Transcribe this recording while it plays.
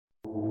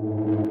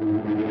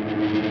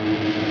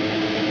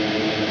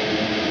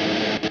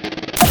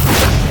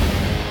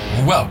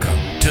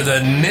Welcome to the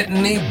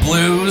Nittany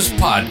Blues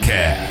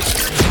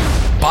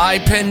Podcast. By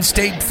Penn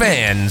State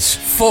fans,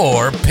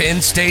 for Penn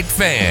State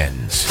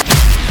fans.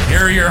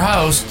 Here are your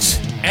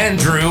hosts,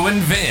 Andrew and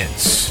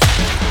Vince.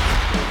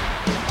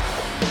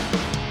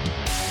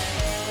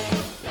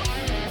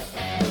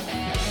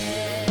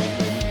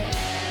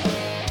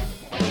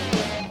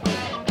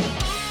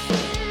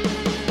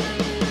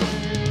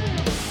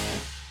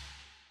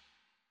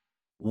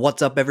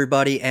 What's up,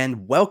 everybody,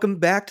 and welcome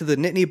back to the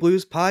Nittany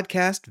Blues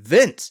Podcast.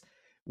 Vince,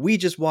 we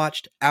just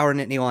watched our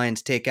Nittany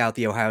Lions take out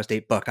the Ohio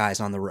State Buckeyes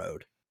on the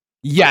road.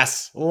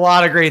 Yes, a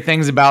lot of great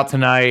things about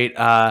tonight.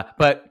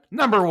 But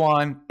number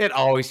one, it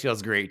always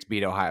feels great to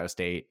beat Ohio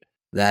State.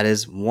 That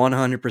is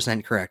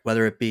 100% correct,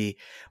 whether it be,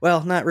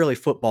 well, not really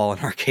football in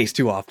our case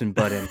too often,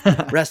 but in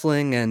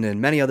wrestling and in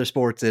many other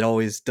sports, it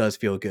always does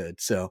feel good.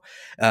 So,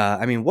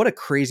 what a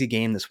crazy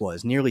game this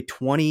was. Nearly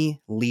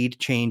 20 lead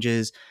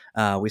changes.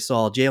 We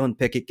saw Jalen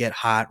Pickett get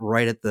hot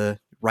right at the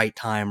right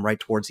time, right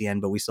towards the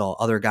end, but we saw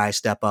other guys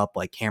step up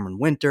like Cameron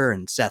Winter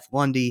and Seth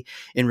Lundy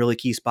in really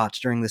key spots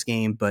during this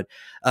game. But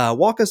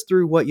walk us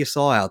through what you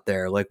saw out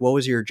there. Like, what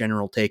was your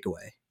general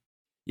takeaway?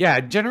 Yeah,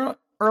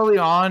 early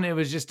on, it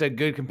was just a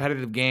good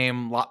competitive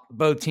game.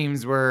 Both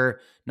teams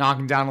were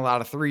knocking down a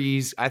lot of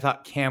threes. I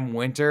thought Cam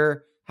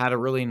Winter had a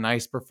really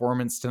nice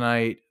performance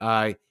tonight.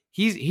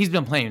 He's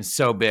been playing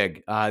so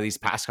big these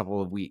past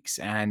couple of weeks.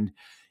 And,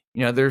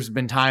 you know, there's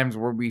been times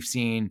where we've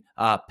seen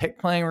Pick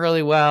playing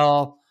really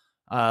well.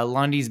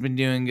 Lundy's been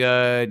doing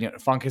good. You know,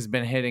 Funk has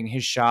been hitting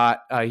his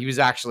shot. He was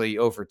actually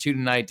 0 for 2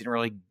 tonight. Didn't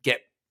really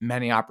get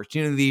many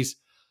opportunities.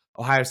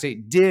 Ohio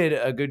State did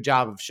a good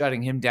job of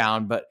shutting him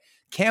down, but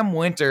Cam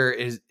Winter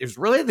is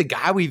really the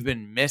guy we've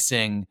been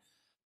missing.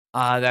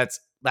 That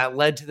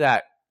led to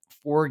that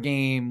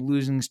 4-game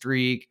losing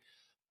streak.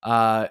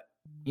 And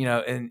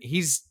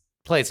he's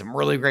played some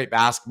really great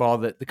basketball.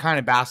 The kind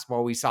of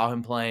basketball we saw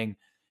him playing,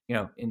 you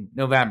know, in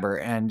November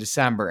and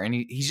December, and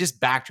he's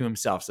just back to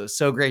himself. So it's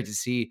so great to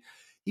see.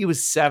 He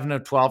was 7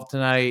 of 12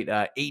 tonight,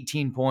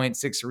 18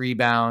 points, 6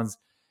 rebounds,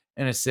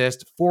 an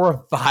assist, 4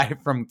 of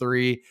 5 from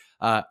 3.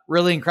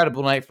 Really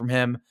incredible night from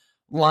him.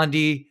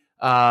 Lundy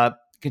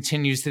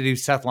continues to do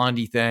Seth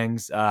Lundy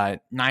things.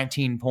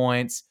 19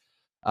 points.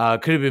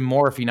 Could have been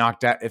more if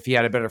he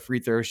had a better free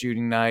throw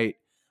shooting night.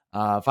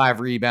 5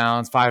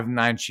 rebounds, 5 of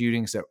 9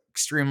 shooting, so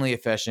extremely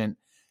efficient.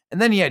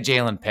 And then you had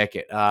Jalen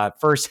Pickett.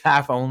 First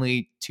half,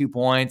 only 2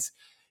 points.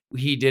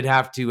 He did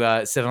have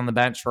to sit on the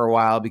bench for a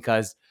while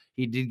because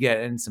he did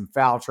get in some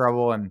foul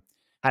trouble and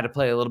had to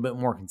play a little bit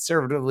more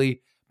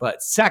conservatively.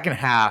 But second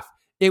half,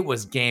 it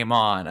was game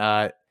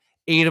on.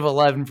 8 of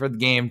 11 for the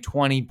game,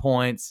 20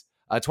 points.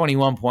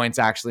 21 points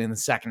actually in the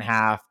second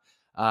half.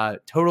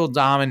 Total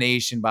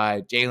domination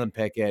by Jalen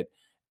Pickett.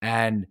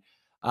 And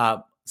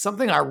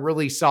something I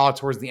really saw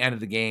towards the end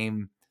of the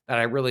game that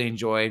I really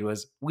enjoyed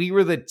was we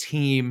were the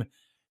team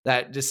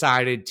that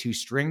decided to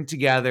string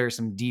together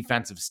some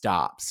defensive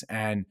stops.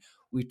 And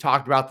we've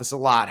talked about this a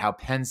lot, how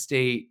Penn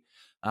State,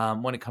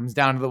 when it comes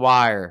down to the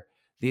wire,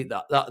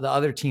 the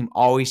other team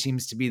always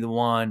seems to be the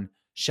one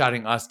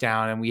shutting us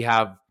down. And we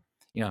have,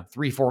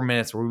 3-4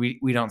 minutes where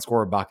we don't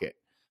score a bucket.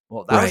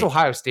 Well, that was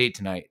Ohio State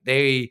tonight.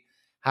 They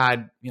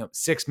had,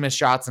 6 missed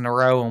shots in a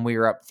row when we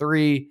were up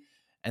 3.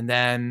 And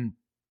then,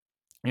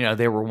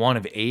 they were 1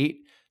 of 8.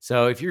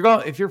 So if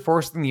you're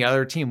forcing the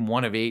other team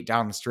 1 of 8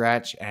 down the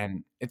stretch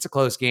and it's a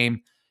close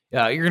game,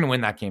 you're going to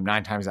win that game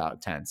 9 times out of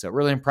 10. So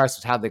really impressed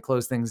with how they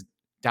close things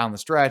down the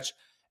stretch.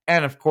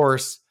 And of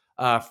course,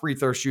 free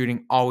throw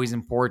shooting, always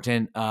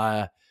important.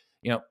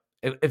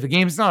 If a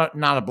game's not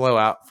a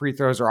blowout, free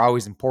throws are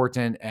always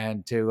important.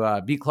 And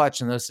to be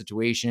clutch in those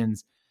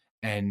situations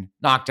and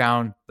knock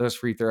down those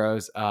free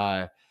throws,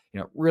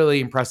 really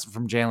impressive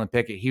from Jalen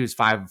Pickett. He was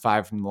 5 of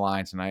 5 from the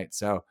line tonight.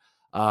 So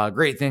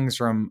great things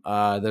from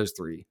those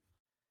 3.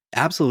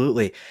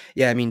 Absolutely.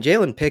 Yeah,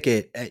 Jalen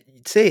Pickett,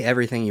 say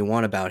everything you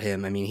want about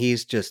him.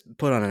 He's just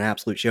put on an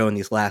absolute show in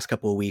these last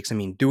couple of weeks.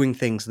 Doing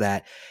things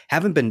that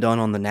haven't been done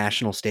on the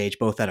national stage,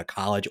 both at a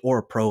college or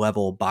a pro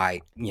level by,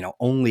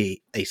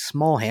 only a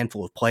small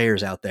handful of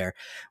players out there.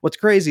 What's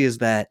crazy is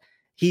that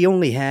he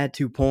only had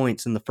 2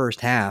 points in the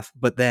first half,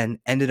 but then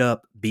ended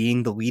up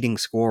being the leading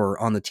scorer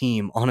on the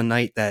team on a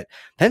night that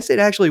Penn State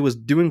actually was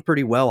doing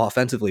pretty well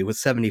offensively with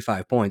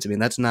 75 points.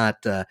 That's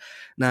not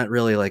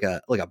really like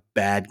a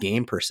bad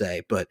game per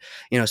se. But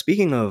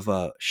speaking of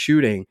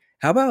shooting,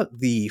 how about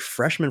the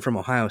freshman from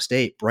Ohio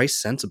State,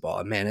 Bryce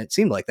Sensabaugh? Man, it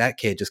seemed like that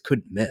kid just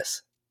couldn't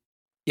miss.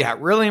 Yeah,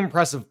 really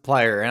impressive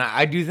player. And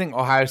I do think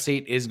Ohio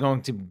State is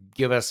going to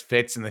give us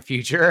fits in the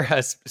future,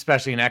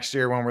 especially next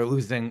year when we're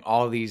losing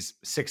all of these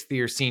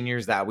 6th-year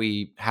seniors that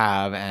we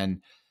have.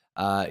 And,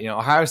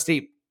 Ohio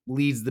State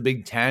leads the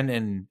Big Ten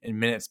in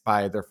minutes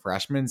by their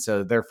freshmen.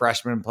 So their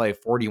freshmen play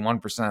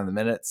 41% of the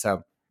minutes.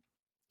 So,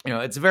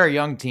 it's a very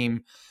young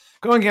team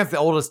going against the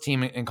oldest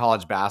team in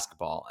college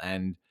basketball.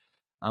 And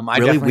I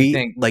definitely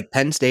think like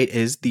Penn State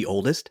is the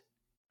oldest.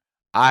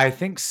 I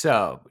think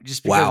so.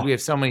 Just because we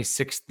have so many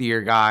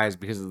 6th-year guys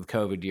because of the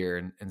COVID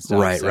year and stuff.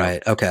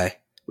 Right. Okay.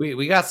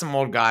 We got some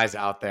old guys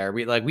out there.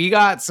 We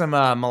got some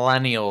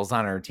millennials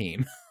on our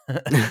team.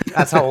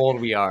 That's how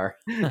old we are.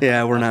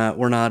 Yeah, we're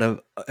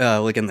not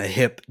like in the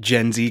hip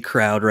Gen Z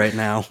crowd right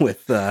now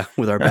with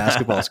our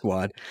basketball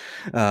squad.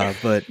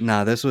 But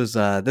no, this was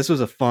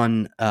a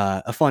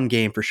fun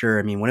game for sure.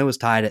 I mean, when it was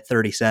tied at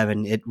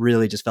 37, it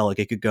really just felt like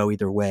it could go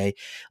either way.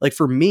 Like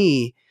for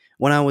me,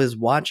 when I was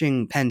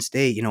watching Penn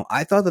State,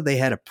 I thought that they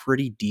had a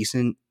pretty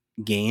decent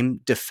game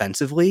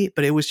defensively,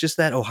 but it was just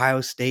that Ohio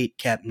State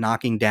kept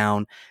knocking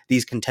down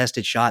these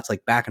contested shots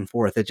like back and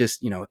forth. It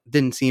just,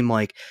 didn't seem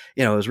like,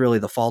 it was really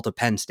the fault of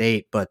Penn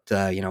State, but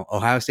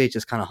Ohio State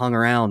just kind of hung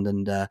around.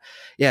 And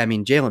yeah, I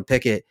mean, Jalen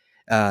Pickett,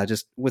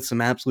 just with some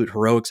absolute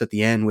heroics at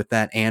the end with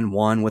that and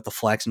one with the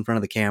flex in front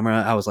of the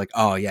camera. I was like,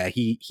 oh yeah,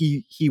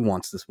 he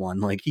wants this one.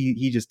 Like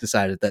he just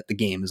decided that the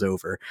game is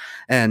over.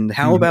 And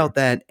how about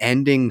that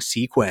ending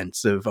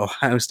sequence of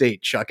Ohio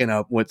State chucking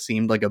up what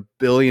seemed like a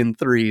billion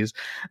threes,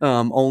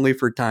 only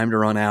for time to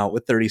run out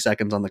with 30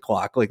 seconds on the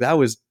clock? Like that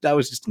was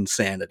just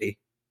insanity.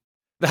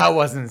 That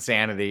was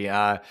insanity.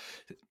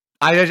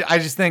 I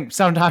just think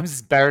sometimes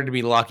it's better to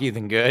be lucky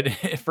than good.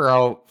 For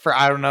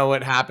I don't know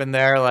what happened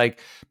there. Like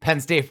Penn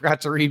State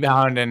forgot to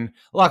rebound, and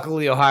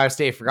luckily Ohio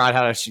State forgot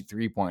how to shoot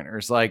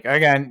 3-pointers. Like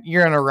again,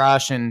 you're in a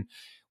rush, and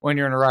when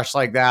you're in a rush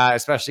like that,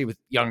 especially with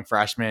young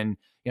freshmen,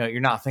 you're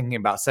not thinking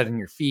about setting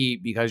your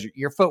feet because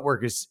your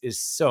footwork is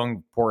so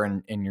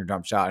important in your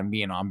jump shot and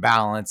being on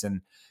balance. And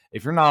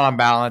if you're not on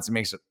balance, it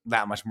makes it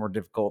that much more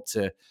difficult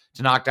to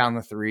knock down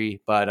the three.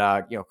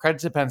 But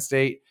credit to Penn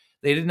State.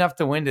 They did enough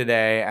to win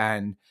today.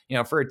 And,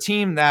 for a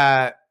team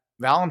that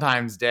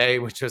Valentine's Day,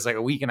 which was like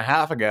a week and a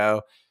half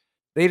ago,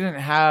 they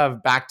didn't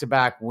have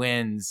back-to-back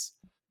wins,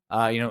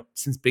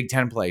 since Big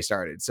Ten play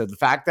started. So the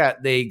fact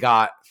that they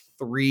got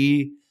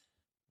 3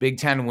 Big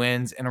Ten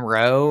wins in a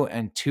row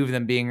and 2 of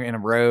them being on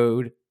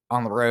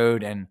the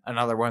road and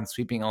another one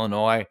sweeping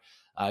Illinois,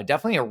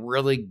 definitely a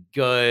really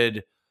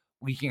good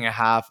week and a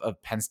half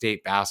of Penn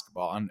State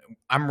basketball. And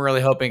I'm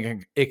really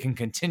hoping it can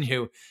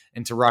continue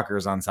into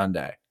Rutgers on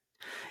Sunday.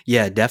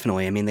 Yeah,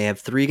 definitely. I mean, they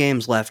have 3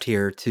 games left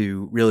here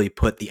to really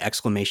put the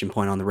exclamation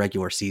point on the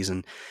regular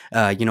season.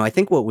 I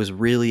think what was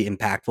really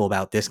impactful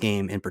about this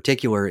game in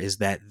particular is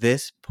that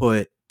this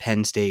put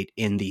Penn State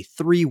in the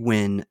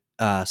 3-win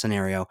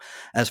scenario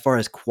as far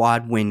as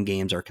quad win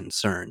games are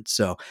concerned.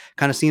 So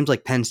kind of seems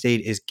like Penn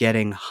State is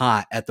getting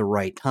hot at the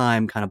right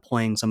time, kind of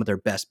playing some of their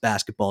best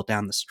basketball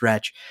down the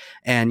stretch.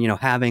 And,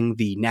 having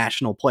the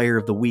National Player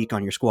of the Week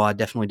on your squad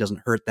definitely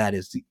doesn't hurt that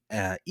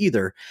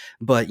either.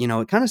 But,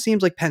 it kind of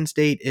seems like Penn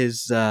State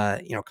is,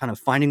 kind of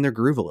finding their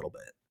groove a little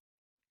bit.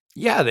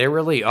 Yeah, they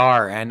really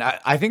are. And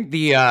I think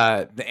the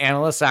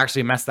analysts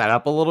actually messed that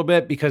up a little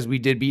bit because we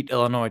did beat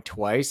Illinois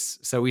twice.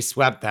 So we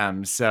swept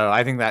them. So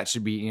I think that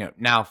should be,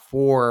 now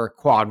 4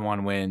 quad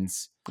one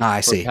wins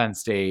I for see. Penn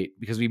State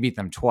because we beat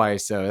them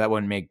twice. So that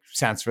wouldn't make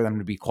sense for them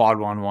to be quad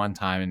one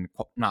time and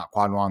not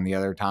quad one the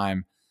other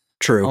time.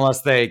 True.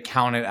 Unless they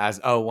count it as,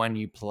 when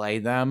you play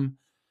them.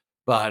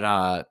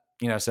 But,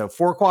 so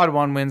 4 quad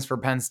one wins for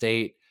Penn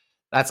State.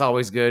 That's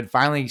always good.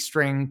 Finally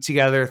string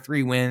together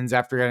 3 wins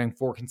after getting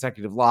 4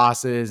 consecutive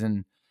losses.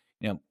 And,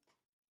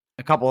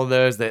 a couple of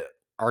those that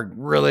are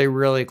really,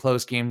 really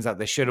close games that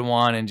they should have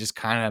won and just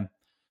kind of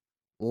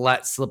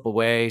let slip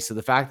away. So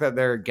the fact that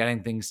they're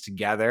getting things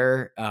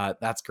together,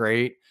 that's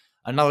great.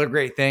 Another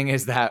great thing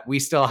is that we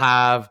still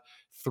have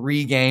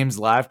 3 games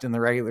left in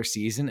the regular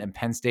season, and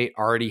Penn State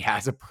already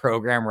has a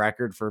program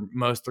record for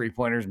most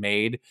 3-pointers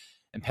made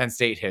in Penn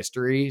State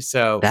history.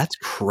 So That's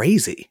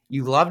crazy.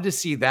 you love to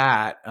see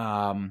that.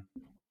 And,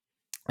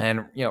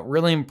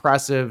 really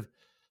impressive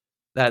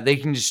that they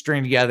can just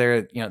string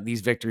together,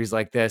 these victories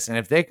like this. And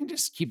if they can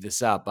just keep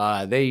this up,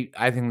 I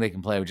think they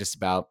can play with just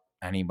about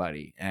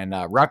anybody. And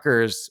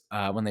Rutgers,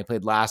 when they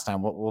played last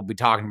time, we'll be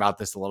talking about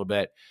this a little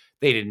bit.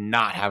 They did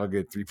not have a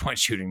good 3-point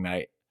shooting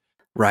night.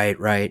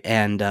 Right.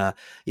 And, I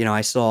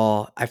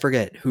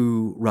forget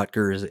who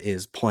Rutgers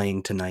is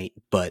playing tonight,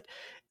 but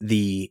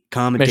the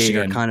commentator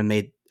Michigan. kind of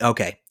made,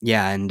 okay.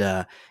 Yeah.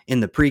 And, in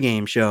the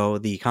pregame show,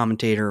 the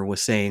commentator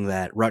was saying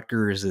that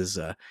Rutgers is,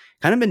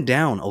 kind of been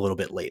down a little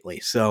bit lately.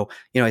 So,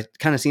 it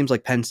kind of seems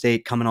like Penn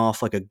State coming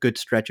off like a good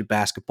stretch of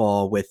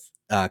basketball with,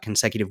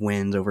 consecutive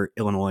wins over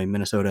Illinois,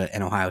 Minnesota,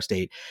 and Ohio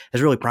State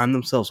has really primed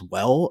themselves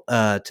well,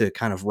 to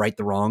kind of right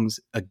the wrongs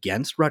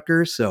against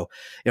Rutgers. So,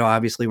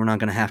 obviously we're not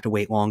going to have to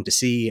wait long to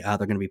see. They're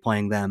going to be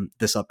playing them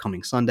this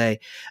upcoming Sunday.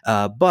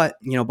 But,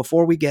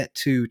 before we get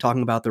to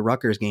talking about the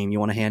Rutgers game, you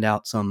want to hand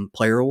out some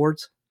player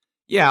awards?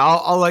 Yeah,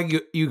 I'll let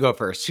you go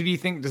first. Who do you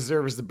think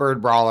deserves the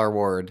Bird Brawler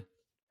award?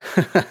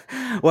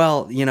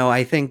 Well,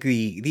 I think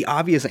the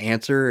obvious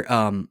answer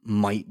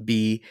might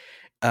be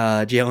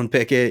Jalen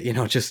Pickett,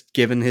 just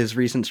given his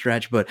recent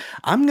stretch, but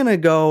I'm gonna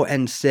go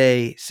and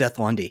say Seth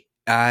Lundy.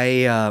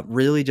 I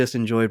really just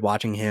enjoyed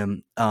watching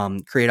him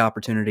create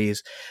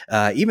opportunities,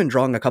 even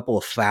drawing a couple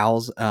of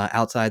fouls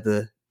outside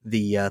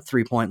the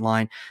 3-point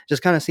line.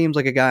 Just kind of seems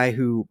like a guy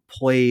who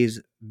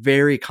plays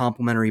very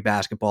complimentary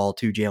basketball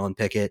to Jalen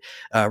Pickett,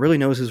 really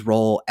knows his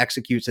role,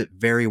 executes it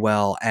very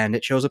well, and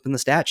it shows up in the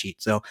stat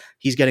sheet. So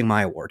he's getting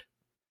my award.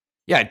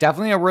 Yeah,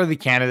 definitely a worthy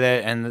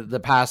candidate. And the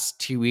past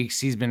 2 weeks,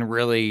 he's been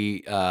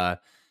really, an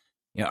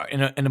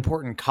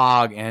important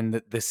cog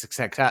in the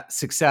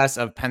success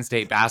of Penn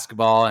State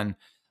basketball and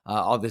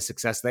all the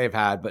success they've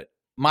had. But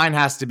mine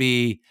has to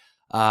be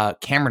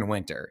Cameron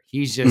Winter.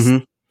 He's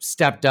just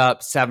stepped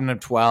up 7 of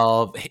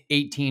 12,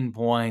 18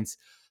 points,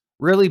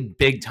 really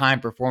big time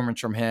performance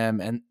from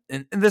him. And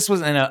this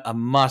was in a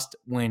must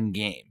win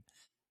game.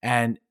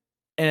 And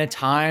in a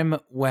time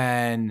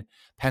when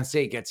Penn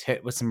State gets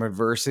hit with some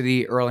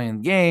adversity early in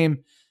the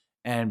game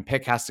and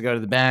Pick has to go to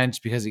the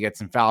bench because he gets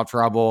in foul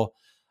trouble.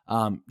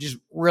 Just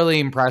really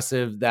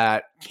impressive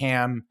that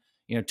Cam,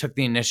 took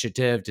the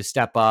initiative to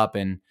step up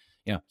and,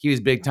 he was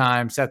big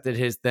time, Seth did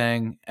his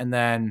thing. And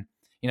then,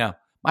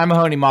 my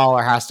Mahoney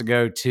Mahler has to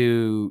go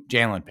to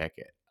Jalen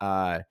Pickett,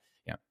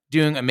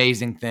 doing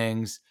amazing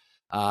things.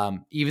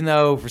 Even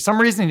though for some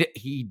reason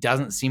he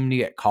doesn't seem to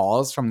get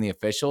calls from the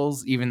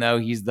officials, even though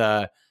he's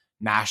the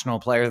National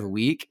Player of the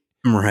Week.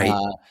 Right.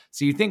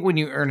 So you think when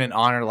you earn an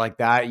honor like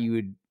that, you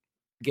would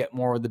get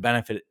more of the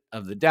benefit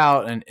of the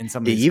doubt and in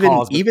some of these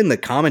calls. Even the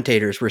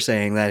commentators were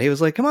saying that. He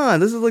was like, come on,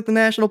 this is like the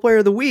National Player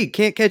of the Week.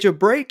 Can't catch a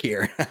break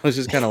here. I was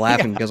just kind of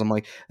laughing because I'm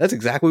like, that's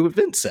exactly what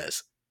Vince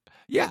says.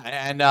 Yeah.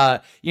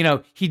 And,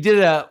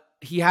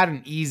 he had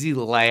an easy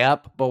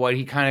layup, but what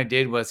he kind of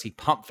did was he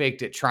pump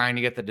faked it, trying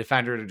to get the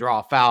defender to draw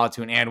a foul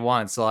to an and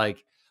one. So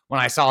like when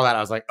I saw that,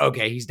 I was like,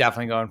 okay, he's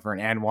definitely going for an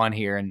and one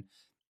here. And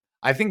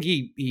I think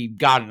he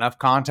got enough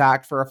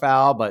contact for a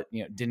foul, but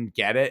didn't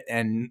get it.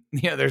 And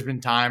there's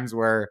been times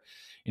where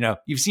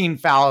you've seen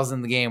fouls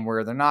in the game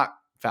where they're not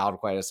fouled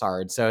quite as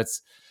hard. So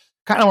it's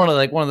kind of one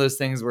of those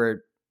things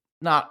where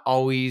not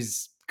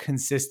always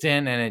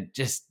consistent, and it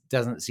just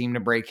doesn't seem to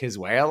break his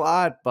way a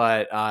lot.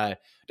 But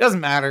it doesn't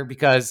matter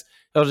because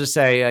he'll just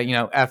say,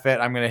 F it.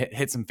 I'm going to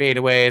hit some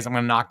fadeaways. I'm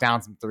going to knock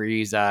down some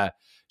threes.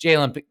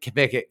 Jalen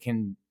Pickett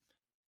can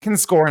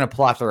score in a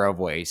plethora of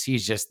ways.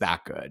 He's just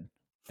that good.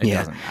 It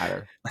doesn't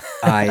matter.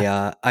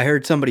 I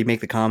heard somebody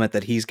make the comment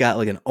that he's got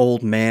like an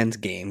old man's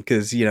game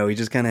because, he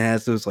just kind of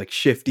has those like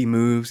shifty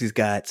moves. He's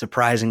got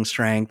surprising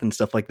strength and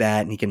stuff like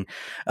that. And he can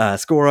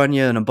score on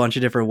you in a bunch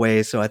of different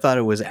ways. So I thought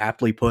it was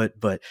aptly put.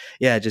 But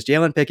yeah, just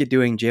Jalen Pickett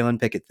doing Jalen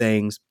Pickett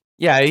things.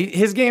 Yeah,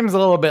 his game's a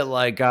little bit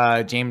like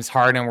James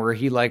Harden, where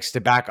he likes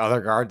to back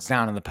other guards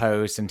down in the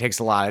post and takes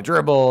a lot of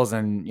dribbles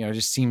and,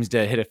 just seems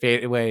to hit a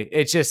fadeaway.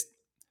 It's just,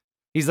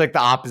 he's like the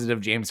opposite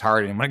of James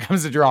Harden when it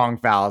comes to drawing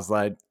fouls.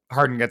 Like,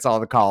 Harden gets all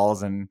the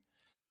calls, and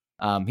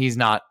he's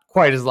not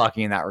quite as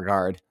lucky in that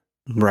regard.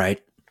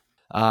 Right.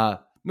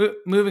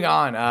 Moving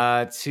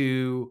on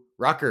to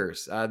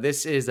Rutgers.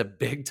 This is a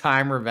big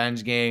time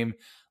revenge game.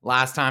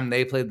 Last time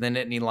they played the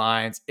Nittany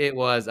Lions, it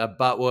was a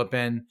butt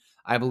whooping.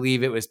 I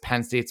believe it was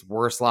Penn State's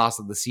worst loss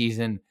of the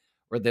season,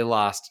 where they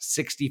lost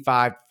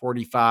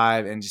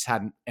 65-45 and just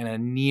had an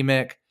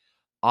anemic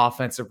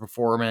offensive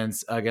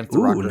performance against the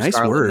Rutgers nice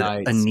Scarlet word.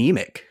 Knights.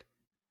 Anemic.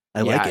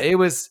 I like it.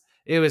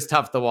 It was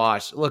tough to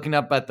watch. Looking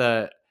up at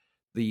the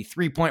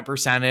 3-point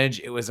percentage,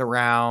 it was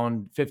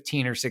around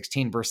 15 or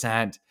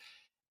 16%,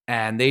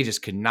 and they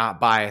just could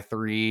not buy a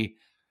three.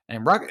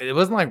 And it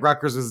wasn't like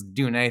Rutgers was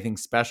doing anything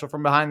special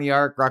from behind the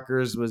arc.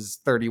 Rutgers was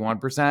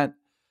 31%.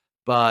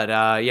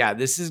 But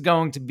this is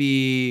going to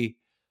be,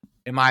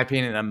 in my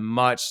opinion, a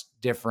much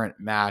different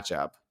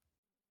matchup.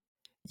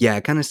 Yeah,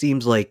 it kind of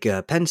seems like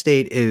Penn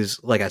State is,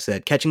 like I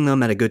said, catching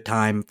them at a good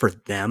time for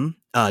them,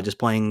 just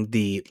playing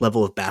the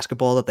level of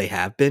basketball that they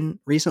have been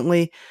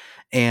recently.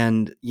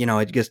 And,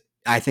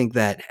 I think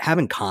that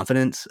having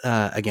confidence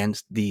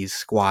against these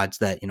squads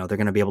that, they're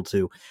going to be able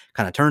to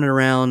kind of turn it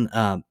around,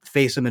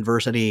 face some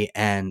adversity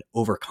and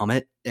overcome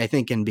it, I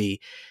think can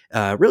be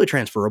really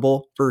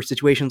transferable for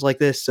situations like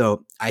this.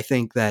 So I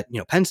think that,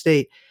 Penn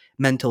State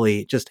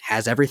mentally just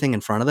has everything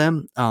in front of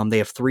them. They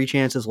have 3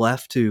 chances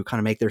left to kind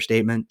of make their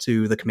statement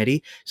to the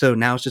committee. So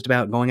now it's just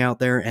about going out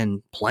there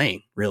and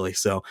playing, really.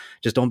 So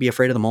just don't be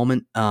afraid of the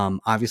moment.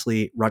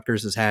 Obviously,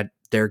 Rutgers has had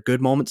their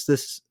good moments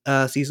this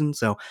season.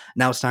 So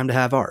now it's time to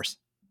have ours.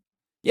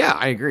 Yeah,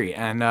 I agree.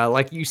 And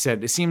like you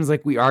said, it seems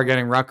like we are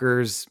getting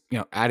Rutgers,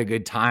 at a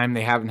good time.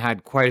 They haven't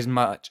had quite as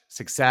much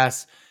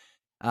success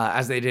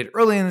as they did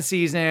early in the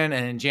season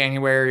and in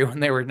January when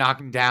they were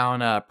knocking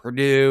down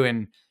Purdue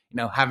and,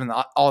 having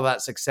all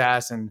that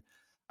success. And,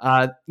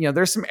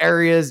 there's some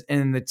areas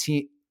in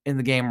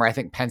the game where I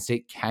think Penn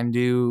State can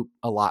do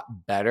a lot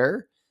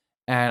better.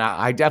 And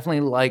I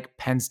definitely like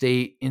Penn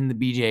State in the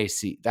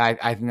BJC.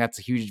 I think that's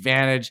a huge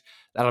advantage.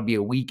 That'll be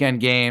a weekend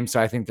game.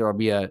 So I think there will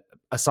be a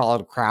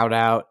solid crowd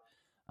out,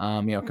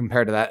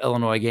 compared to that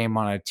Illinois game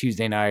on a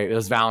Tuesday night. It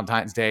was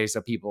Valentine's Day,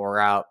 so people were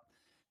out,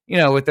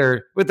 with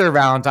their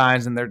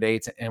Valentines and their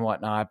dates and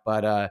whatnot.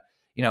 But,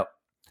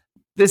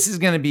 this is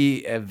going to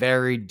be a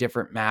very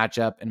different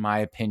matchup, in my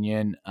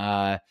opinion.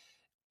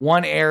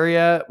 One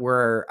area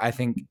where I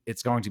think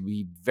it's going to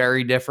be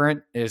very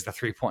different is the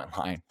 3-point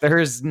line. There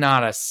is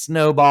not a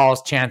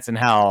snowball's chance in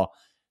hell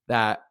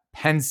that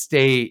Penn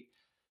State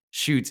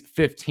shoots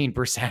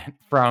 15%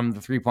 from the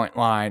 3-point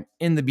line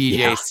in the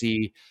Yeah.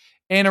 BJC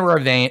in a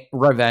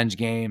revenge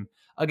game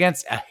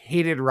against a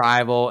hated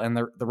rival and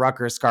the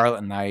Rutgers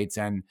Scarlet Knights.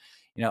 And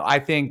I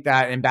think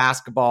that in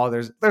basketball,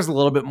 there's a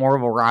little bit more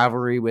of a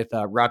rivalry with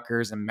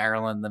Rutgers and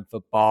Maryland than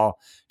football,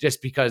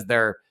 just because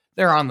they're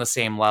on the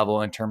same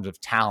level in terms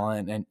of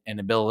talent and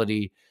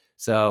ability.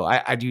 So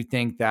I do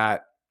think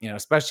that,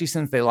 especially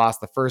since they lost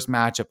the first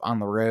matchup on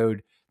the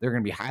road, they're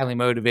going to be highly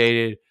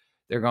motivated.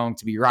 They're going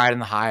to be riding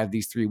the high of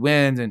these 3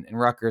 wins, and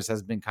Rutgers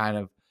has been kind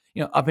of,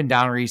 up and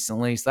down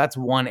recently. So that's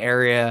one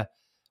area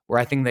where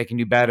I think they can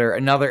do better.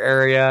 Another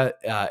area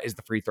is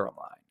the free throw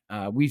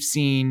line. We've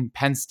seen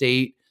Penn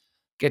State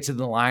get to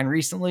the line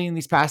recently in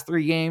these past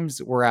 3 games,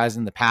 whereas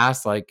in the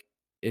past, like,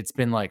 it's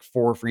been like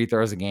 4 free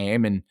throws a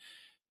game, and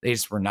they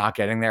just were not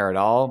getting there at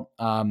all.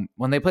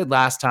 When they played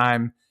last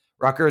time,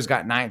 Rutgers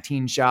got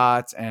 19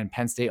 shots and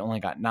Penn State only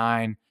got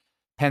 9.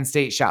 Penn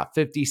State shot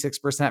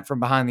 56% from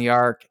behind the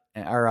arc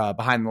or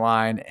behind the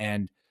line,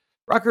 and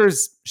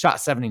Rutgers shot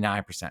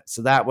 79%.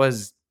 So that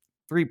was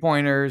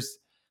 3-pointers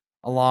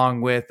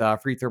along with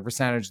free throw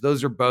percentage.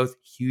 Those are both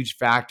huge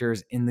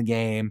factors in the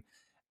game.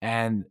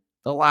 And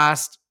the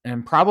last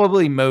and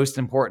probably most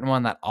important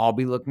one that I'll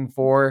be looking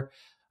for,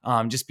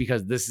 just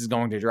because this is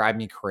going to drive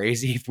me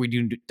crazy if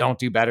we don't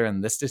do better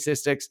in this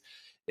statistics,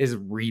 is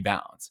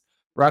rebounds.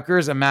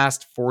 Rutgers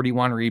amassed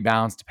 41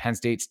 rebounds to Penn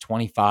State's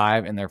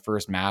 25 in their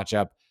first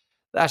matchup.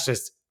 That's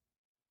just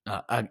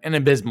an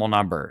abysmal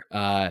number,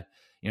 to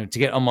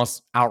get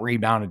almost out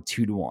rebounded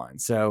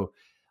 2-1. So,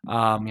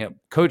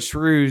 Coach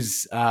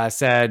Shrews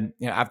said,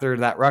 after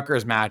that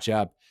Rutgers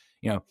matchup,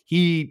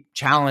 he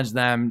challenged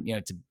them,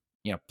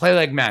 to, play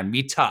like men,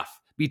 be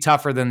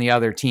tougher than the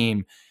other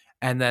team.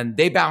 And then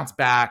they bounced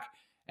back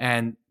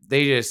and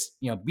they just,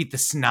 beat the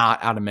snot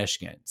out of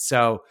Michigan.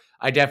 So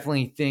I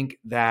definitely think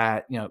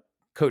that,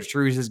 Coach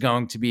Shrews is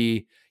going to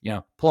be,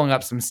 pulling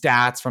up some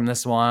stats from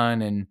this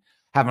one and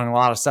having a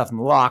lot of stuff in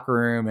the locker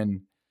room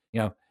and,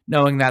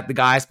 knowing that the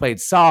guys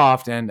played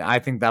soft. And I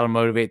think that'll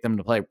motivate them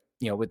to play,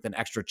 with an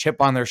extra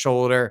chip on their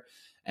shoulder.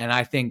 And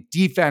I think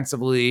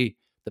defensively,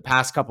 the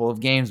past couple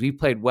of games, we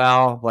played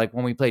well. Like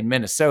when we played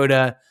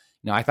Minnesota,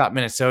 I thought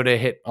Minnesota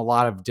hit a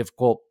lot of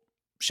difficult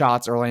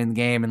shots early in the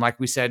game. And like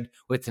we said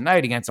with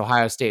tonight against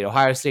Ohio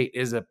State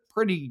is a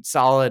pretty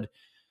solid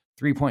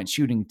 3-point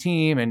shooting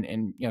team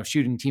and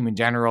shooting team in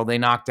general. They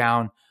knock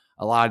down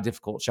a lot of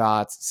difficult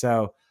shots.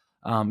 So,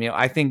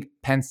 I think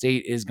Penn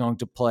State is going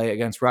to play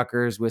against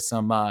Rutgers with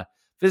some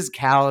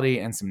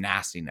physicality and some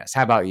nastiness.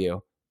 How about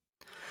you?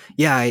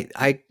 Yeah,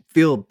 I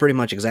feel pretty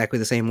much exactly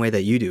the same way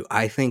that you do.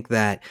 I think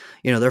that,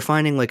 they're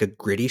finding like a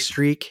gritty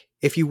streak,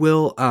 if you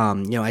will.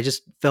 I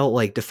just felt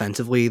like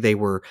defensively they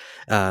were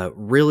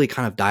really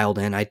kind of dialed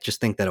in. I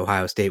just think that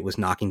Ohio State was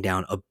knocking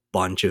down a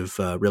bunch of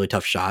really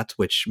tough shots,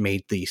 which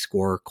made the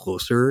score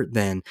closer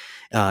than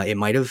it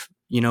might have,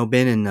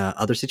 been in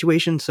other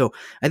situations. So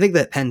I think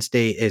that Penn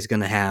State is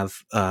going to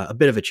have a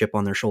bit of a chip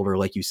on their shoulder,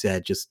 like you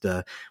said, just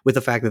with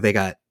the fact that they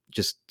got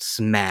just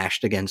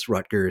smashed against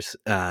Rutgers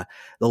the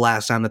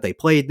last time that they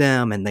played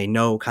them, and they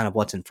know kind of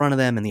what's in front of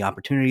them and the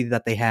opportunity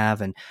that they have.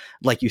 And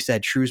like you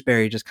said,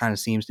 Shrewsbury just kind of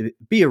seems to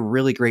be a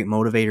really great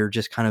motivator,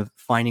 just kind of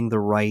finding the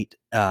right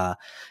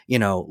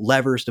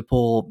levers to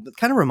pull. It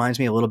kind of reminds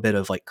me a little bit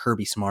of like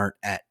Kirby Smart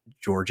at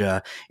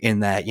Georgia,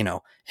 in that,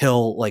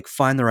 he'll like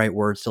find the right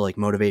words to like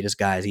motivate his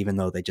guys, even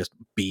though they just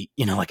beat,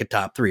 like a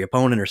top 3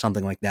 opponent or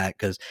something like that.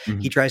 Cause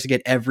he tries to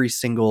get every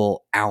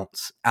single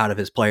ounce out of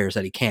his players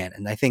that he can.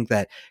 And I think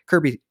that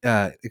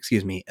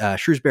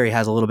Shrewsbury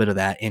has a little bit of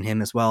that in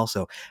him as well.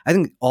 So I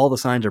think all the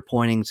signs are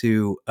pointing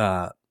to,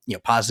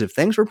 positive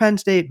things for Penn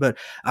State, but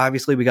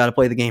obviously we got to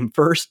play the game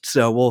first.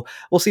 So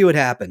we'll see what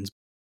happens.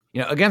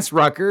 Against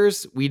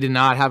Rutgers, we did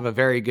not have a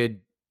very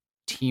good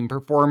team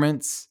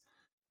performance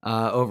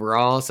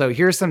overall. So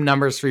here's some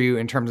numbers for you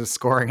in terms of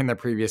scoring in the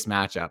previous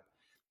matchup.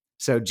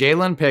 So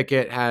Jalen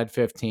Pickett had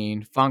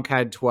 15, Funk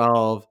had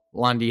 12,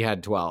 Lundy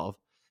had 12.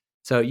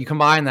 So you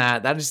combine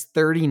that is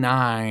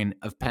 39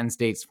 of Penn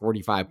State's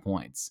 45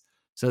 points.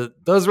 So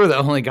those were the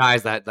only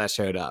guys that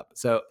showed up.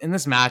 So in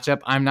this matchup,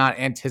 I'm not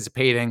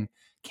anticipating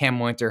Cam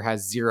Winter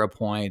has 0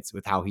 points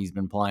with how he's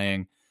been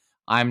playing.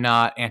 I'm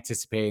not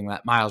anticipating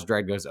that Miles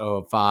Dredd goes 0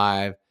 of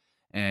 5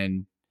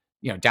 and,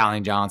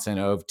 Dalian Johnson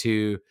 0 of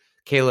 2.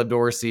 Caleb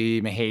Dorsey,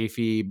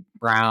 Mahaffey,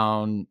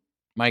 Brown,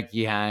 Mike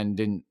Yehan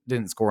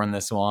didn't score in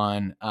this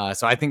one.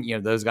 So I think,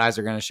 those guys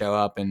are going to show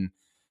up and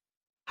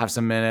have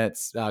some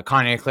minutes.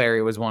 Kanye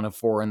Clary was 1 of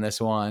 4 in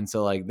this one.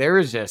 So like there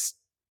is just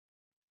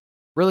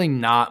really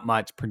not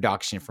much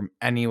production from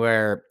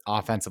anywhere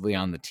offensively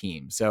on the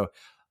team. So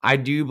I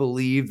do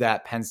believe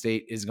that Penn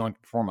State is going to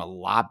perform a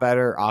lot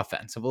better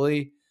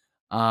offensively.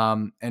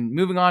 And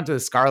moving on to the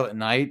Scarlet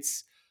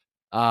Knights,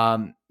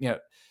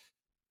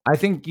 I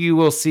think you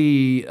will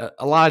see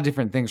a lot of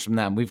different things from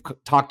them. We've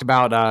talked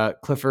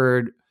about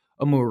Clifford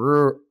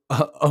Omorui,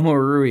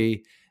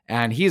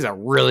 and he's a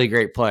really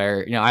great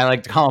player. I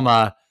like to call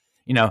him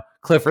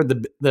Clifford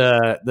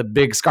the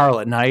big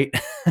Scarlet Knight.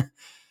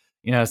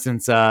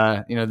 Since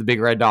the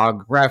big red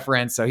dog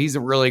reference. So he's a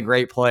really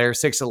great player,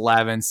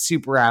 6'11",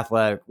 super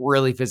athletic,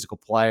 really physical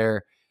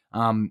player.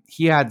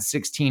 He had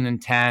 16 and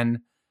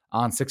 10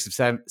 on 6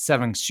 of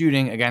 7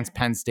 shooting against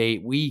Penn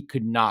State. We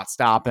could not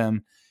stop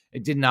him.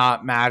 It did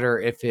not matter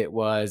if it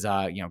was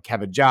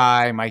Kevin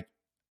Jai,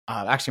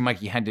 actually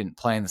Mikey Henn didn't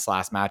play in this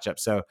last matchup,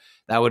 so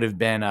that would have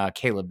been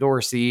Caleb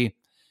Dorsey.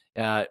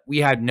 We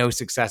had no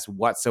success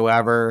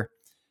whatsoever.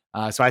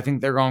 So I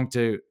think they're going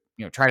to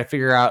try to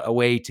figure out a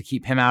way to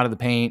keep him out of the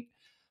paint.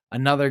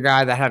 Another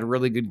guy that had a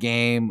really good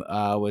game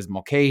was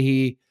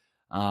Mulcahy.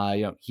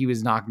 He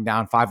was knocking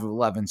down 5 of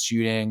 11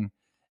 shooting.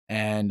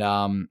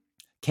 And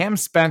Cam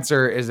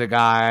Spencer is a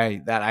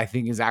guy that I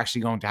think is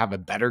actually going to have a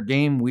better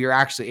game. We are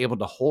actually able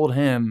to hold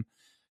him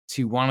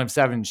to 1 of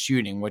 7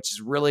 shooting, which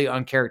is really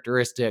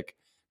uncharacteristic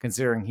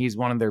considering he's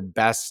one of their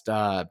best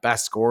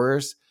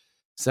scorers.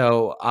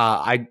 So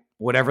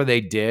whatever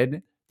they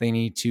did, they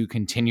need to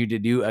continue to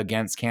do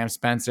against Cam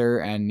Spencer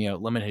and,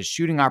 limit his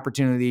shooting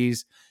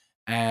opportunities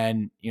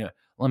and,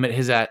 limit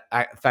his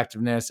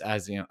effectiveness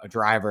as, a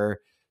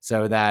driver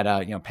so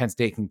that, Penn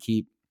State can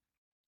keep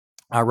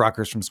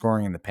Rutgers from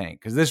scoring in the paint.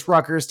 Because this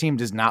Rutgers team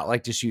does not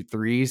like to shoot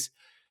threes.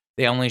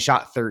 They only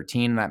shot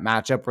 13 in that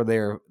matchup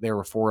where they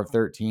were 4 of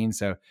 13.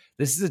 So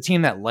this is a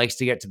team that likes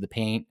to get to the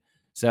paint.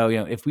 So,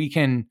 if we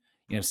can,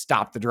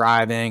 stop the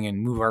driving and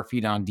move our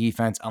feet on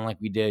defense, unlike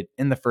we did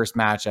in the first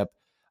matchup,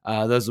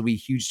 those will be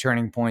huge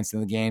turning points in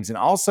the games. And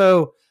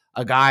also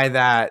a guy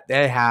that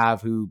they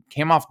have who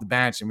came off the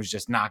bench and was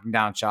just knocking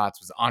down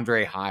shots was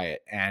Andre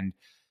Hyatt. And,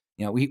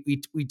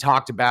 we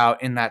talked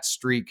about in that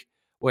streak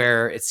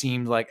where it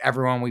seemed like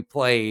everyone we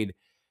played,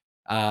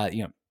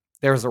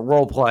 there was a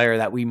role player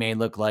that we made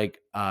look like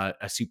a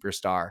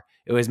superstar.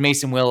 It was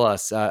Mason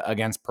Willis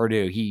against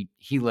Purdue.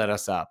 He lit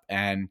us up.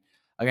 And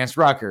against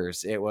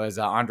Rutgers, it was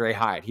Andre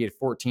Hyatt. He had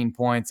 14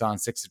 points on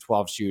 6 of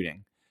 12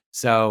 shooting.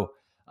 So,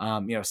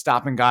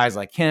 stopping guys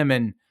like him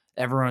and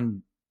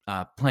everyone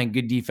playing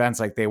good defense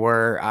like they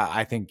were,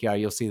 I think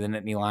you'll see the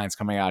Nittany Lions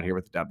coming out here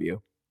with the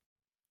W.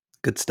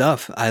 Good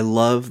stuff. I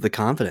love the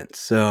confidence.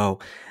 So,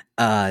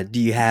 do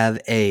you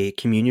have a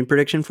communion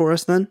prediction for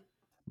us then?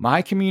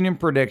 My communion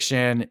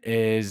prediction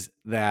is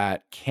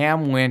that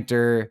Cam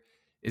Winter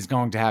is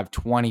going to have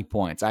 20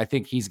 points. I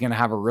think he's going to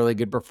have a really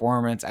good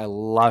performance. I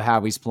love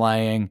how he's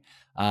playing.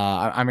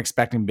 I'm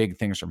expecting big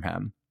things from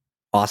him.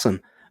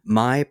 Awesome.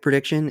 My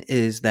prediction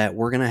is that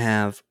we're going to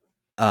have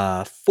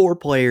 4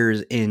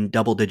 players in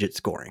double-digit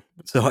scoring.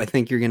 So I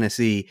think you're going to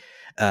see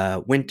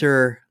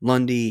Winter,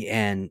 Lundy,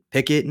 and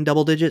Pickett in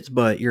double digits,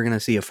 but you're going to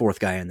see a 4th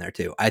guy in there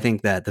too. I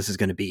think that this is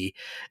going to be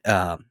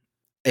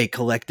a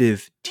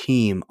collective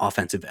team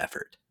offensive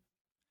effort.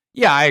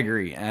 Yeah, I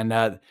agree. And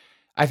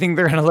I think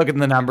they're going to look at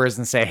the numbers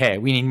and say, hey,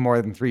 we need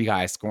more than 3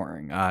 guys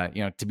scoring,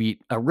 to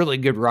beat a really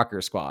good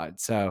Rutgers squad.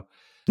 So,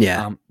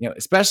 yeah,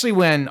 especially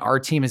when our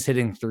team is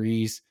hitting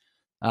threes,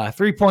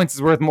 3 points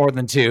is worth more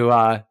than 2,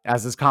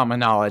 as is common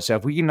knowledge. So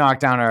if we can knock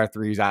down our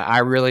threes, I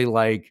really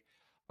like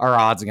our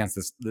odds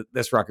against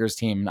this Rutgers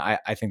team.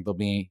 I think they'll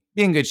be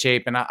in good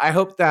shape. And I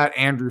hope that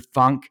Andrew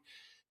Funk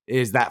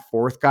is that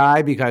 4th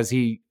guy because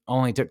he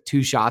only took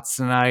 2 shots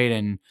tonight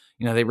and,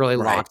 they really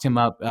locked him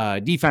up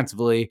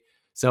defensively.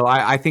 So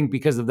I think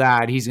because of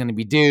that, he's going to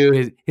be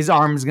due. His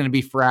arm is going to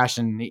be fresh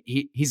and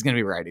he's going to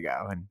be ready to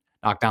go and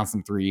knock down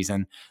some threes.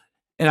 And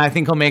I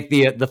think he'll make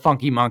the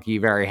Funky Monkey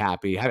very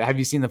happy. Have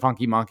you seen the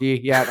Funky Monkey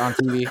yet on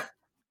TV?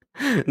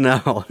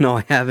 No,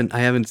 I haven't. I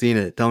haven't seen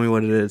it. Tell me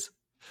what it is.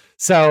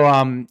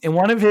 So, in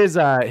one of his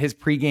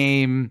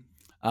pregame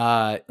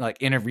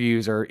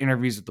interviews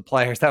with the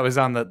players that was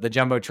on the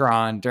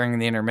Jumbotron during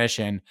the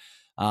intermission,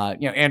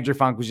 Andrew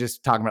Funk was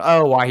just talking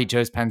about why he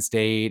chose Penn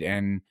State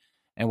and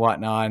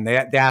whatnot. And they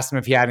asked him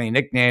if he had any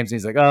nicknames. And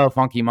he's like,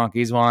 Funky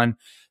Monkey's one.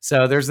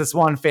 So there's this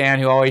one fan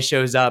who always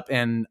shows up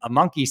in a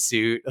monkey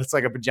suit. It's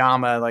like a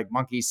pajama, like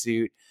monkey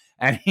suit.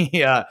 And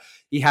he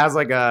has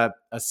like a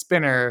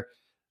spinner,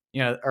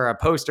 or a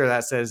poster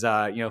that says,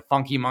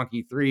 Funky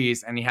Monkey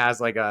threes. And he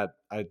has like a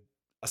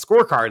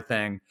scorecard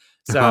thing.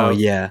 So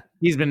yeah,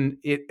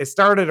 it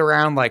started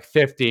around like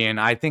 50. And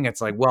I think it's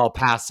like well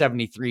past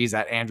 73s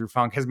that Andrew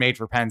Funk has made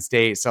for Penn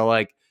State. So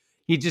like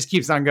he just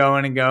keeps on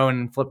going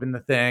and flipping the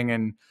thing.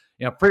 And,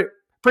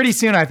 pretty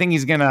soon, I think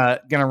he's gonna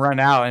run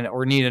out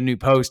or need a new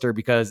poster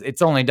because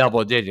it's only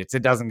double digits.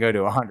 It doesn't go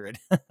to 100.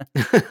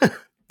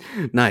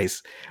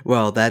 Nice.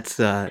 Well, that's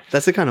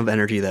the kind of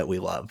energy that we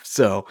love.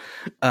 So,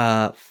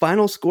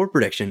 final score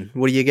prediction.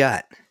 What do you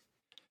got?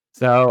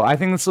 So I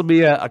think this will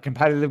be a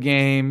competitive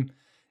game.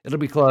 It'll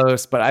be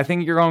close, but I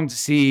think you're going to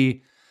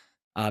see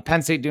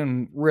Penn State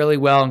doing really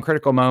well in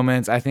critical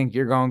moments. I think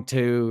you're going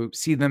to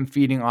see them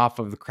feeding off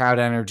of the crowd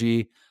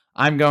energy.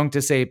 I'm going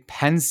to say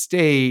Penn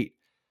State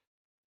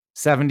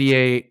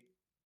 78,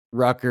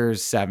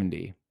 Rutgers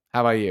 70.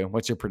 How about you?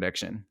 What's your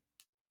prediction?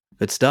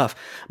 Good stuff.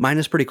 Mine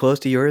is pretty close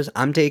to yours.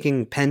 I'm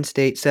taking Penn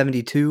State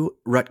 72,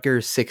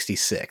 Rutgers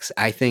 66.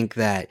 I think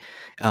that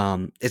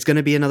it's going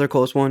to be another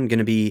close one, going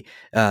to be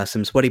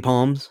some sweaty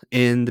palms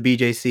in the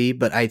BJC,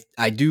 but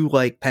I do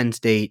like Penn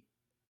State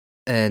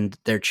and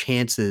their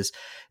chances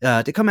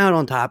to come out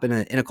on top in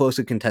a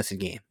closely contested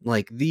game.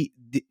 Like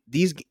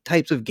these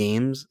types of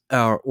games,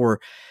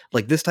 or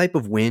like this type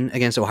of win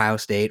against Ohio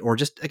State, or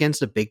just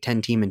against a Big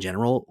Ten team in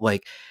general,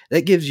 like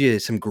that gives you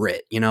some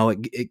grit.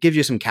 It gives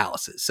you some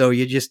calluses. So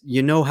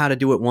you know how to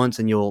do it once,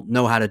 and you'll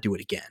know how to do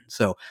it again.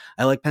 So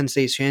I like Penn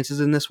State's chances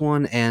in this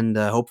one, and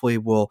hopefully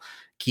we'll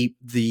keep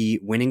the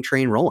winning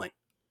train rolling.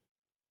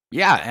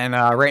 Yeah, and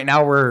right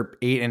now we're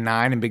 8 and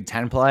 9 in Big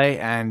Ten play,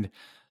 and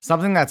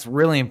something that's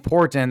really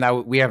important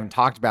that we haven't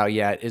talked about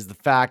yet is the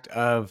fact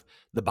of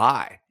the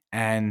bye.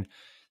 And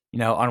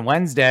on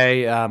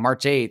Wednesday,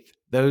 March 8th,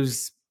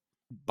 those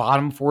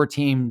bottom 4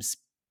 teams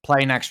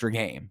play an extra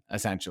game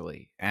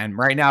essentially. And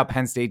right now,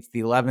 Penn State's the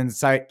 11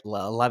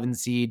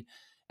 seed,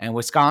 and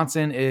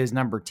Wisconsin is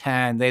number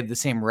 10. They have the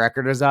same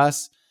record as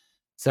us.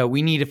 So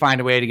we need to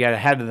find a way to get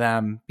ahead of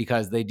them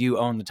because they do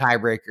own the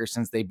tiebreaker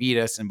since they beat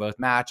us in both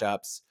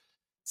matchups.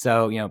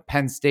 So,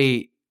 Penn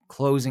State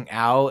closing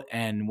out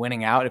and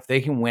winning out, if they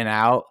can win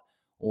out,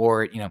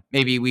 or,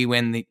 maybe we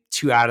win the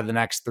 2 out of the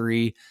next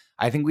 3,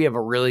 I think we have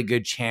a really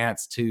good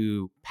chance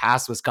to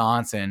pass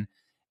Wisconsin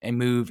and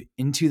move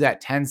into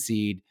that 10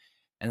 seed.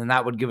 And then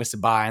that would give us a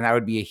bye. And that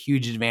would be a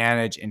huge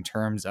advantage in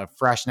terms of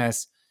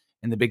freshness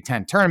in the Big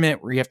Ten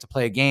tournament, where you have to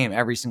play a game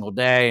every single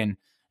day. And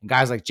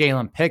guys like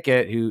Jalen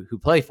Pickett, who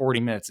play 40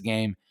 minutes a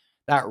game,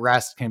 that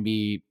rest can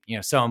be,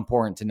 so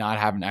important to not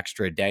have an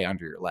extra day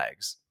under your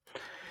legs.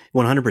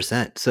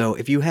 100%. So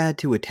if you had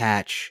to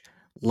attach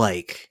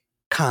like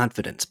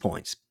confidence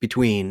points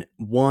between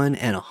 1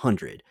 and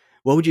 100,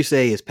 what would you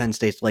say is Penn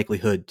State's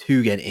likelihood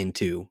to get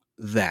into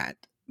that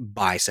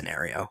bye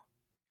scenario?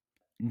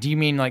 Do you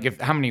mean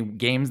like how many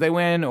games they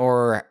win,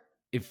 or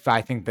if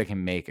I think they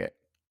can make it?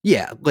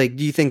 Yeah, like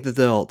do you think that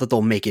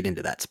they'll make it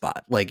into that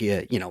spot? Like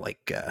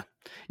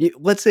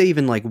let's say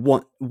even like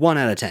 1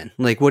 out of 10.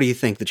 Like what do you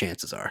think the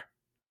chances are?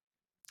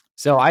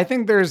 So I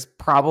think there's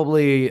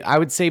probably, I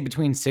would say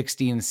between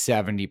 60 and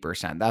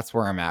 70%. That's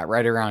where I'm at,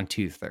 right around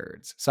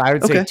 2/3. So I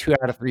would say Okay. 2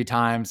 out of 3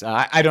 times.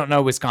 I don't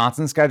know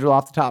Wisconsin's schedule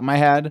off the top of my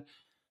head,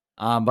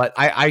 but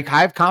I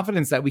have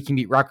confidence that we can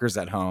beat Rutgers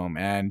at home.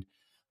 And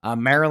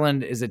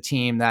Maryland is a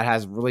team that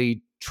has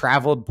really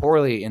traveled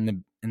poorly in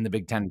the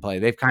Big Ten play.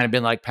 They've kind of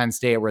been like Penn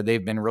State, where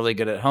they've been really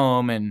good at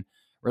home and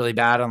really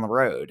bad on the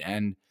road.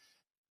 And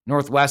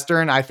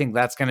Northwestern, I think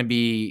that's going to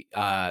be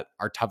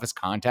our toughest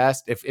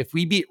contest. If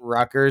we beat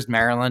Rutgers,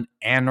 Maryland,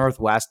 and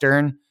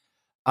Northwestern,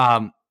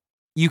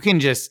 you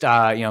can just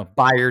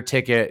buy your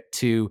ticket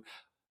to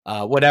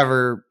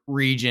whatever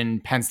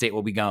region Penn State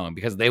will be going,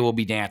 because they will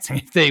be dancing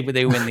if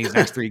they win these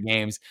next 3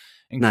 games,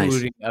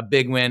 including a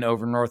big win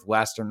over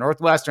Northwestern.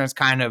 Northwestern is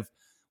kind of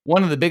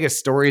one of the biggest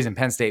stories in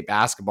Penn State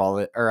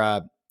basketball,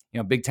 or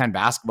Big Ten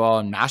basketball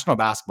and national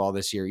basketball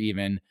this year.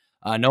 Even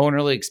no one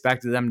really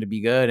expected them to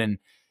be good, and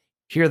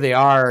here they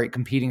are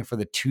competing for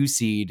the 2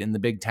 seed in the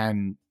Big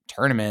Ten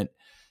tournament.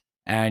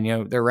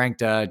 And, they're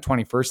ranked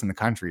 21st in the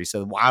country. So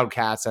the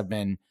Wildcats have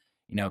been,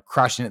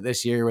 crushing it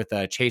this year with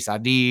Chase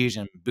Adige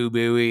and Boo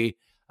Buie.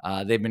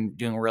 They've been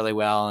doing really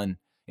well. And,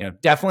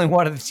 definitely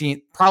one of the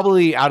team,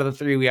 probably out of the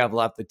 3 we have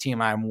left, the team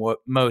I'm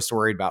most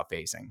worried about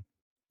facing.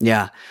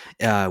 Yeah,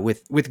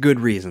 with good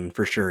reason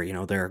for sure.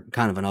 They're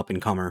kind of an up and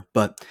comer,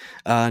 but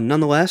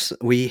nonetheless,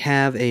 we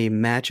have a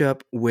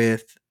matchup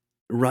with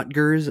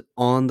Rutgers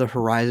on the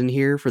horizon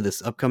here for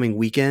this upcoming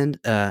weekend.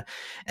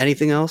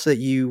 Anything else that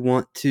you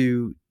want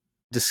to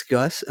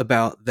discuss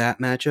about that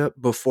matchup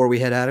before we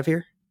head out of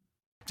here?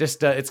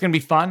 Just it's gonna be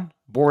fun.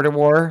 Border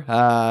war.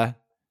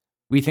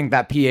 We think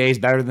that PA is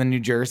better than New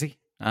Jersey.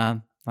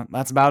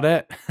 That's about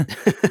it.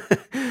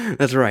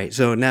 That's right.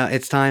 So now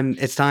it's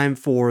time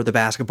for the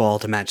basketball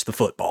to match the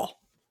football.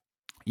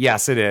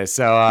 Yes, it is.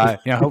 So,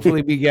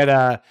 hopefully we get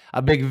a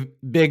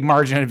big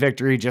margin of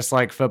victory, just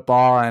like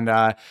football. And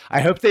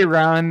I hope they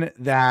run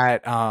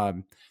that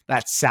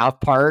South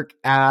Park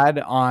ad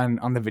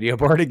on the video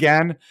board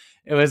again.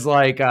 It was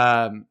like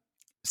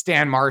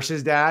Stan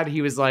Marsh's dad.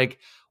 He was like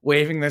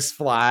waving this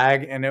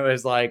flag, and it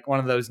was like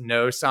one of those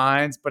no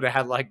signs, but it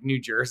had like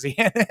New Jersey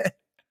in it.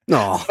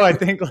 Oh, So I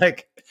think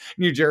like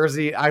New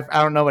Jersey, I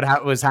don't know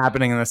what was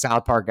happening in the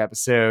South Park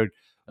episode.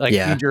 Like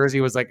yeah. New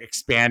Jersey was like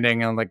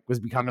expanding and like was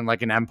becoming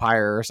like an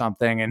empire or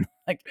something. And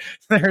like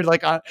they're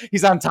like,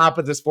 he's on top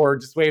of this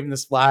fort, just waving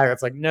this flag.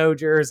 It's like, no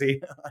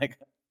Jersey. Like,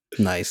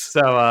 Nice.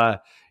 so,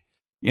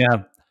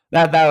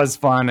 that was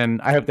fun.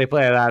 And I hope they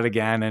play that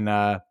again.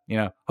 And,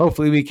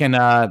 hopefully we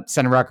can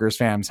send Rutgers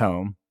fans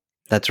home.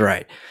 That's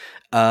right.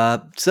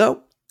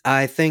 So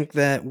I think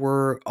that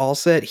we're all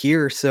set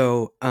here.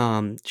 So,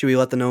 should we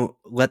let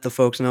the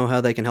folks know how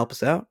they can help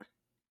us out?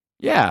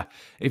 Yeah.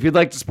 If you'd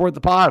like to support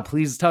the pod,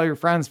 please tell your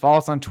friends. Follow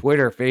us on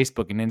Twitter,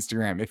 Facebook, and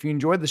Instagram. If you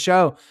enjoyed the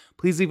show,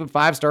 please leave a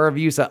 5-star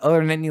review so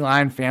other Nittany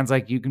Lion fans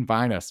like you can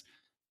find us.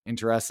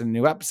 Interested in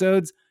new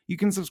episodes? You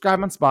can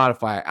subscribe on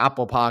Spotify,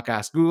 Apple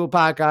Podcasts, Google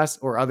Podcasts,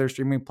 or other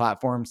streaming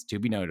platforms to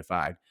be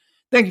notified.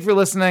 Thank you for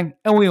listening,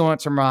 and we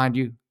want to remind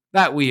you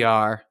that we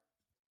are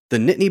the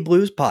Nittany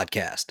Blues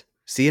Podcast.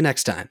 See you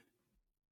next time.